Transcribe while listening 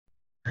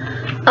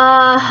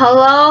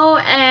Hello,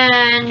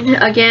 and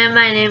again,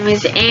 my name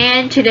is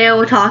Ann. Today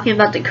we're talking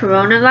about the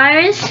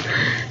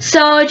coronavirus.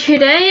 So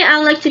today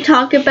I'd like to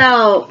talk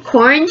about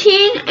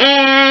quarantine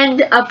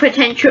and a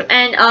potential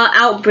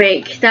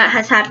outbreak that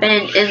has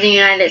happened in the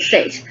United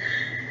States.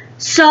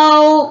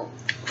 So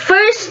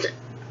first,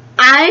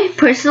 I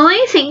personally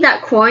think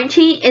that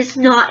quarantine is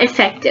not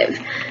effective.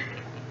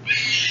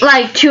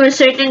 Like, to a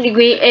certain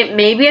degree it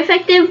may be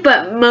effective,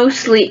 but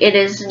mostly it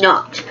is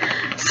not.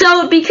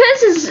 So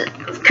because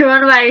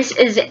coronavirus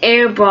is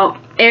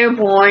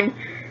airborne,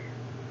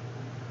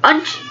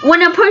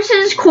 when a person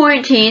is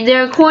quarantined,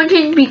 they're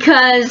quarantined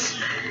because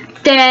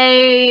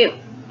they're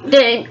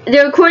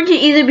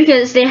quarantined either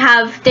because they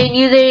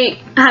knew they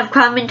have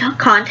come into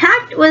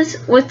contact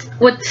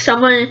with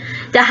someone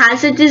that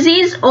has a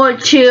disease, or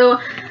two,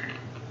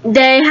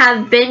 they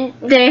have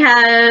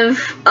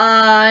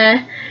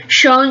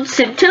shown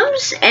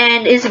symptoms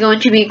and is going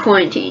to be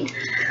quarantined.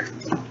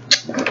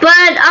 But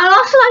I'd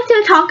also like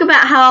to talk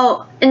about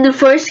how in the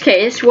first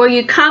case, where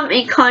you come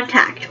in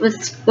contact with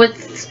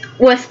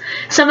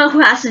someone who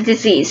has the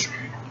disease,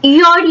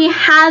 you already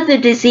have the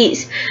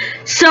disease.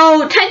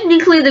 So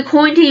technically the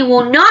quarantine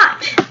will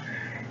not,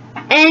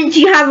 and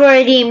you have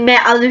already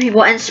met other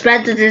people and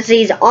spread the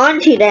disease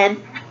onto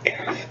them.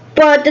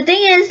 But the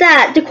thing is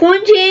that the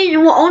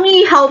quarantine will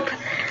only help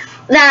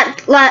that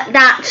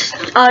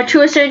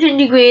to a certain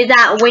degree,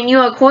 that when you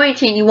are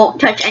quarantined, you won't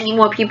touch any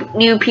more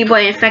new people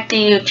and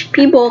infecting new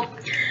people.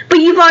 But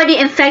you've already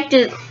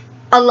infected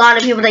a lot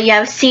of people that you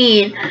have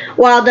seen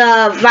while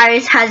the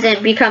virus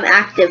hasn't become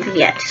active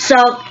yet. So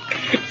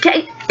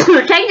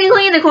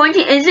technically the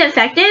quarantine is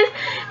effective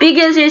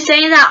because you're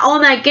saying that, oh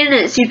my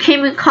goodness, you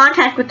came in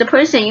contact with the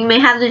person, you may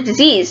have the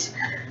disease,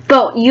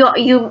 but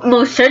you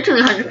most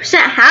certainly 100%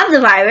 have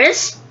the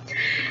virus,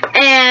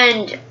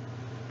 and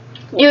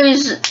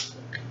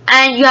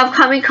you have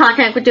come in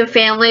contact with your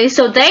family,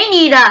 so they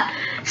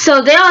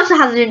also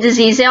have the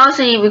disease, they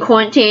also need to be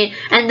quarantined,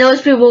 and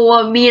those people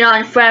will meet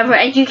on forever,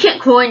 and you can't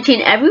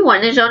quarantine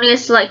everyone. There's only a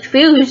select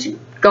few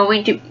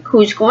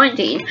who's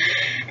quarantined.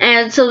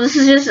 And so this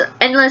is just an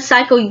endless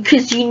cycle,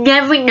 because you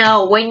never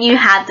know when you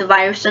have the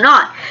virus or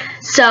not.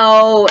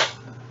 So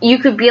you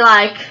could be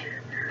like,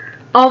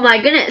 oh my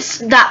goodness,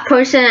 that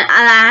person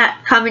I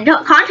come into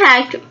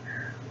contact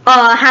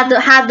had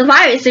the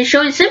virus, they're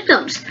showing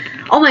symptoms.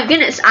 Oh my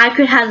goodness, I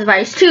could have the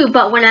virus too,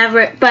 but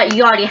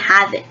you already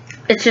have it.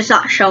 It's just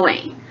not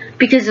showing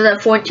because of the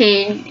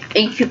 14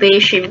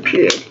 incubation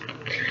period.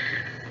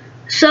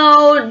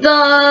 So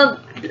the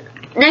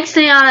next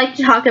thing I'd like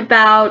to talk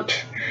about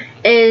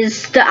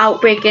is the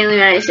outbreak in the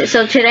United States.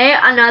 So today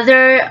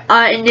another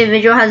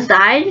individual has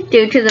died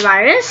due to the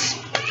virus,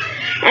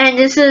 and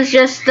this is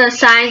just the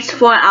signs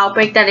for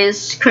outbreak that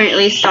is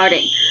currently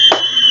starting.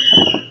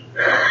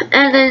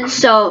 And then,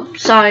 so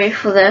sorry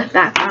for the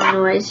background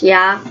noise,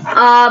 yeah.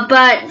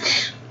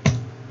 But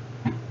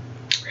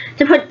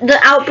the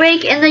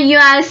outbreak in the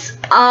U.S.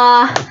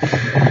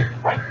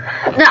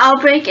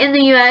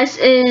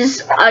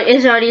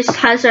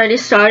 Has already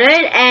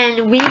started,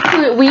 and we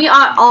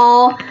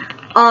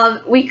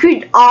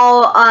could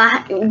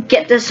all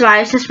get this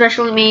virus,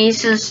 especially me,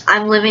 since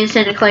I'm living in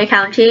Santa Clara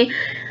County.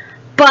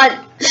 But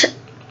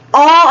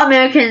all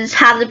Americans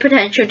have the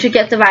potential to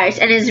get the virus,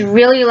 and it's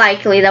really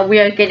likely that we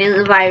are getting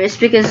the virus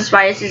because this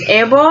virus is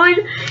airborne.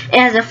 It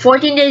has a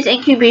 14 days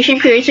incubation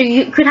period, so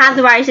you could have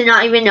the virus and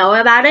not even know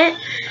about it.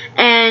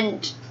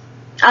 And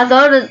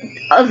although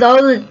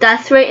the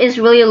death rate is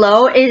really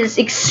low, it is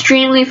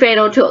extremely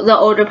fatal to the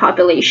older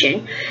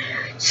population.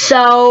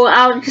 So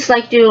I would just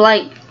like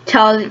to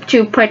tell you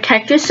to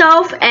protect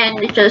yourself,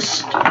 and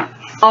just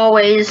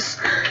always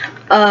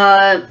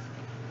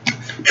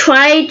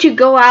try to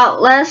go out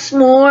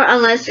more,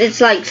 unless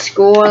it's like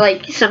school, or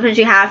like sometimes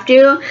you have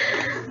to.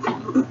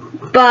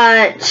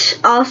 But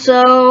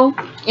also,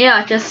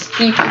 yeah, just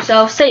keep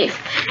yourself safe.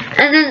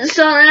 And then,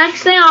 so the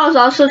next thing I was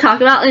also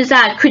talking about is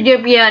that could there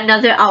be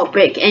another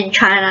outbreak in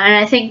China? And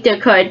I think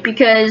there could,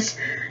 because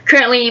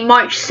currently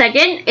March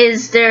 2nd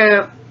is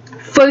their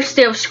first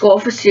day of school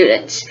for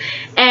students,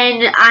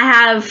 and I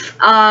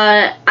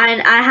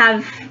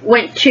have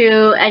went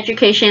to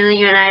education in the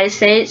United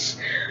States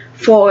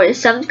for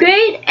 7th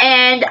grade,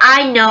 and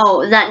I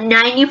know that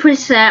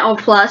 90% or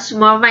plus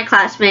more of my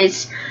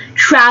classmates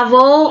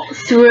travel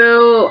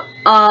through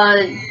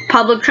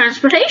public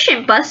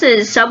transportation,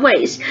 buses,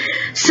 subways.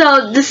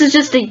 So this is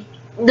just the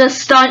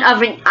start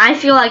of it. I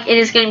feel like it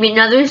is going to be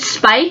another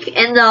spike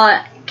in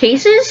the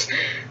cases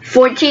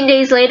 14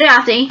 days later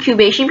after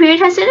incubation period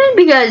has ended,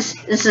 because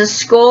this is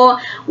school,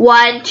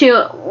 one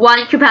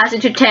capacity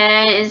to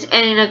 10 is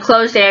in a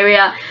closed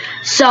area.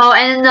 So,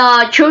 and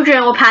the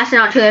children will pass it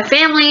on to their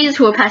families,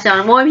 who will pass it on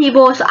to more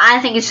people. So I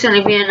think it's going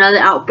to be another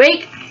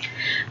outbreak.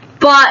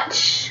 But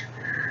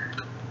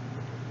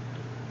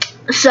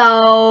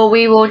so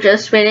we will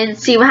just wait and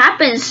see what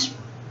happens.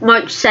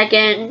 March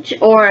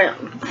 2nd, or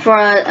for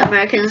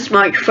Americans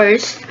March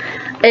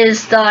 1st,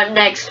 is the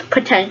next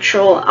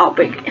potential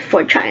outbreak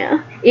for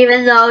China.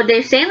 Even though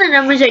they're saying the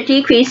numbers are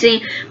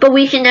decreasing, but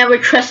we can never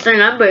trust the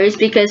numbers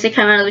because they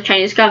come out of the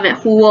Chinese government,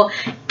 who will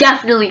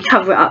definitely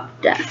cover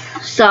up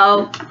death.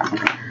 So,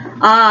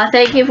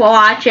 thank you for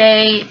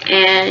watching,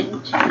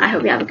 and I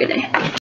hope you have a good day.